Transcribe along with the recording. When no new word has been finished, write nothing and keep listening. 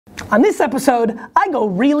On this episode, I go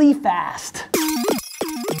really fast.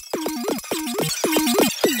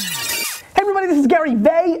 Hey everybody, this is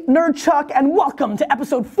GaryVee, Nerd Chuck, and welcome to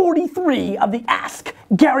episode 43 of the Ask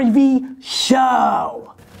GaryVee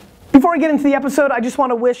show. Before I get into the episode, I just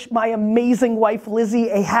want to wish my amazing wife Lizzie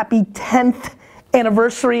a happy 10th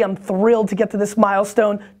anniversary. I'm thrilled to get to this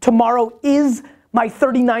milestone. Tomorrow is my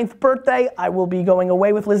 39th birthday. I will be going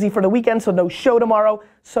away with Lizzie for the weekend, so no show tomorrow.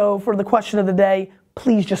 So for the question of the day,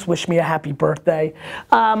 please just wish me a happy birthday.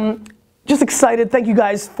 Just excited. Thank you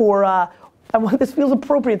guys for, this feels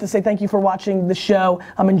appropriate to say thank you for watching the show.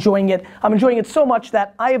 I'm enjoying it. I'm enjoying it so much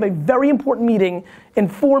that I have a very important meeting in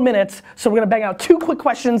 4 minutes, so we're gonna bang out 2 quick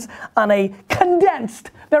questions on a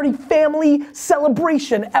condensed, very family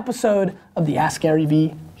celebration episode of the Ask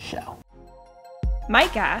GaryVee show.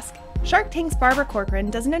 Mike asks, Shark Tank's Barbara Corcoran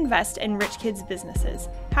doesn't invest in rich kids' businesses.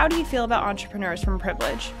 How do you feel about entrepreneurs from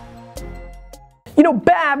privilege? You know,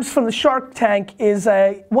 Babs from the Shark Tank is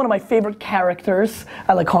one of my favorite characters.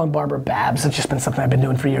 I like calling Barbara Babs. It's just been something I've been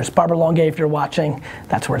doing for years. Barbara Longay, if you're watching,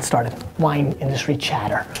 that's where it started. Wine industry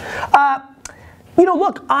chatter. You know,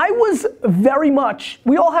 look, I was very much,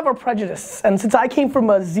 we all have our prejudices, and since I came from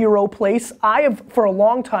a zero place, I have for a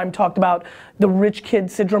long time talked about the rich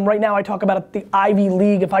kid syndrome. Right now I talk about it, the Ivy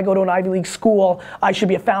League. If I go to an Ivy League school, I should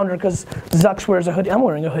be a founder because Zucks wears a hoodie. I'm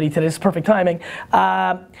wearing a hoodie today, it's perfect timing.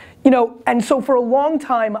 You know, and so for a long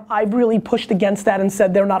time, I've really pushed against that and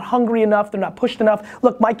said they're not hungry enough, they're not pushed enough.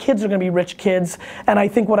 Look, my kids are gonna be rich kids, and I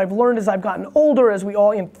think what I've learned as I've gotten older, as we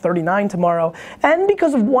all, I'm 39 tomorrow, and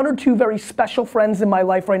because of 1 or 2 very special friends in my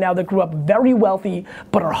life right now that grew up very wealthy,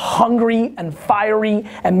 but are hungry and fiery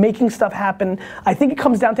and making stuff happen, I think it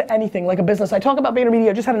comes down to anything, like a business. I talk about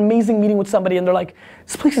VaynerMedia, I just had an amazing meeting with somebody and they're like,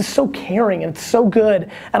 this place is so caring and it's so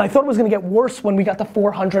good, and I thought it was gonna get worse when we got to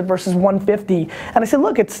 400 versus 150, and I said,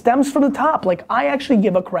 look, it stems from the top. Like, I actually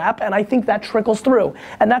give a crap, and I think that trickles through.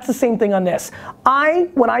 And that's the same thing on this.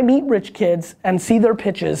 When I meet rich kids and see their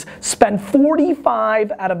pitches, spend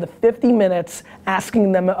 45 out of the 50 minutes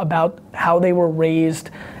asking them about how they were raised,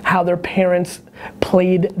 how their parents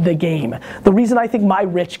played the game. The reason I think my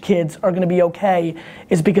rich kids are gonna be okay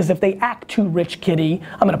is because if they act too rich kitty,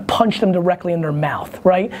 I'm gonna punch them directly in their mouth,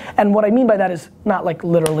 right? And what I mean by that is not like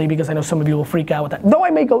literally, because I know some of you will freak out with that. Though I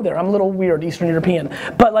may go there, I'm a little weird, Eastern European.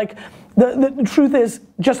 But like, the truth is,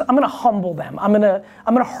 just I'm gonna humble them. I'm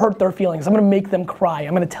gonna hurt their feelings. I'm gonna make them cry.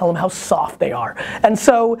 I'm gonna tell them how soft they are. And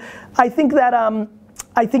so I think that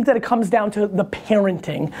it comes down to the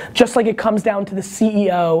parenting, just like it comes down to the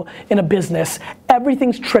CEO in a business.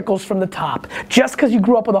 Everything trickles from the top. Just because you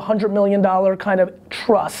grew up with $100 million kind of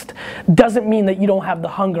trust doesn't mean that you don't have the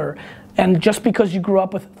hunger. And just because you grew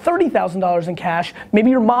up with $30,000 in cash, maybe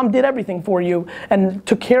your mom did everything for you and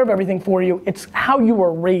took care of everything for you. It's how you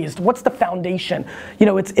were raised. What's the foundation? You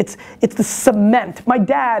know, it's the cement. My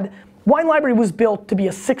dad, Wine Library was built to be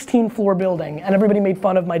a 16-floor building, and everybody made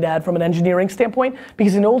fun of my dad from an engineering standpoint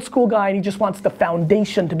because he's an old school guy and he just wants the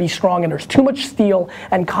foundation to be strong, and there's too much steel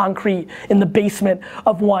and concrete in the basement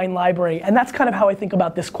of Wine Library. And that's kind of how I think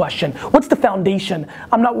about this question. What's the foundation?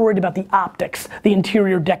 I'm not worried about the optics, the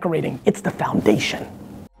interior decorating. It's the foundation.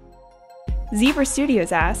 Zebra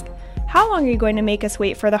Studios ask, how long are you going to make us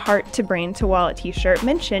wait for the heart to brain to wallet t-shirt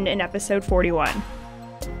mentioned in episode 41?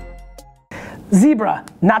 Zebra,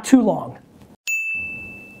 not too long.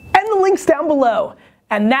 And the link's down below.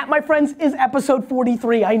 And that, my friends, is episode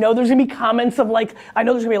 43. I know there's gonna be comments of like, I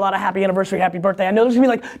know there's gonna be a lot of happy anniversary, happy birthday. I know there's gonna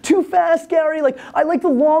be like, too fast, Gary. Like, I like the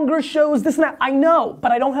longer shows, this and that. I know,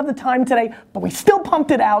 but I don't have the time today, but we still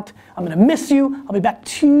pumped it out. I'm gonna miss you. I'll be back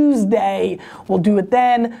Tuesday. We'll do it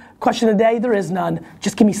then. Question of the day, there is none.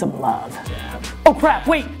 Just give me some love. Oh crap,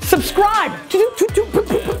 wait, subscribe.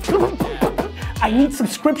 I need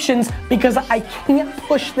subscriptions because I can't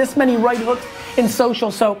push this many right hooks in social,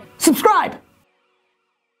 so subscribe!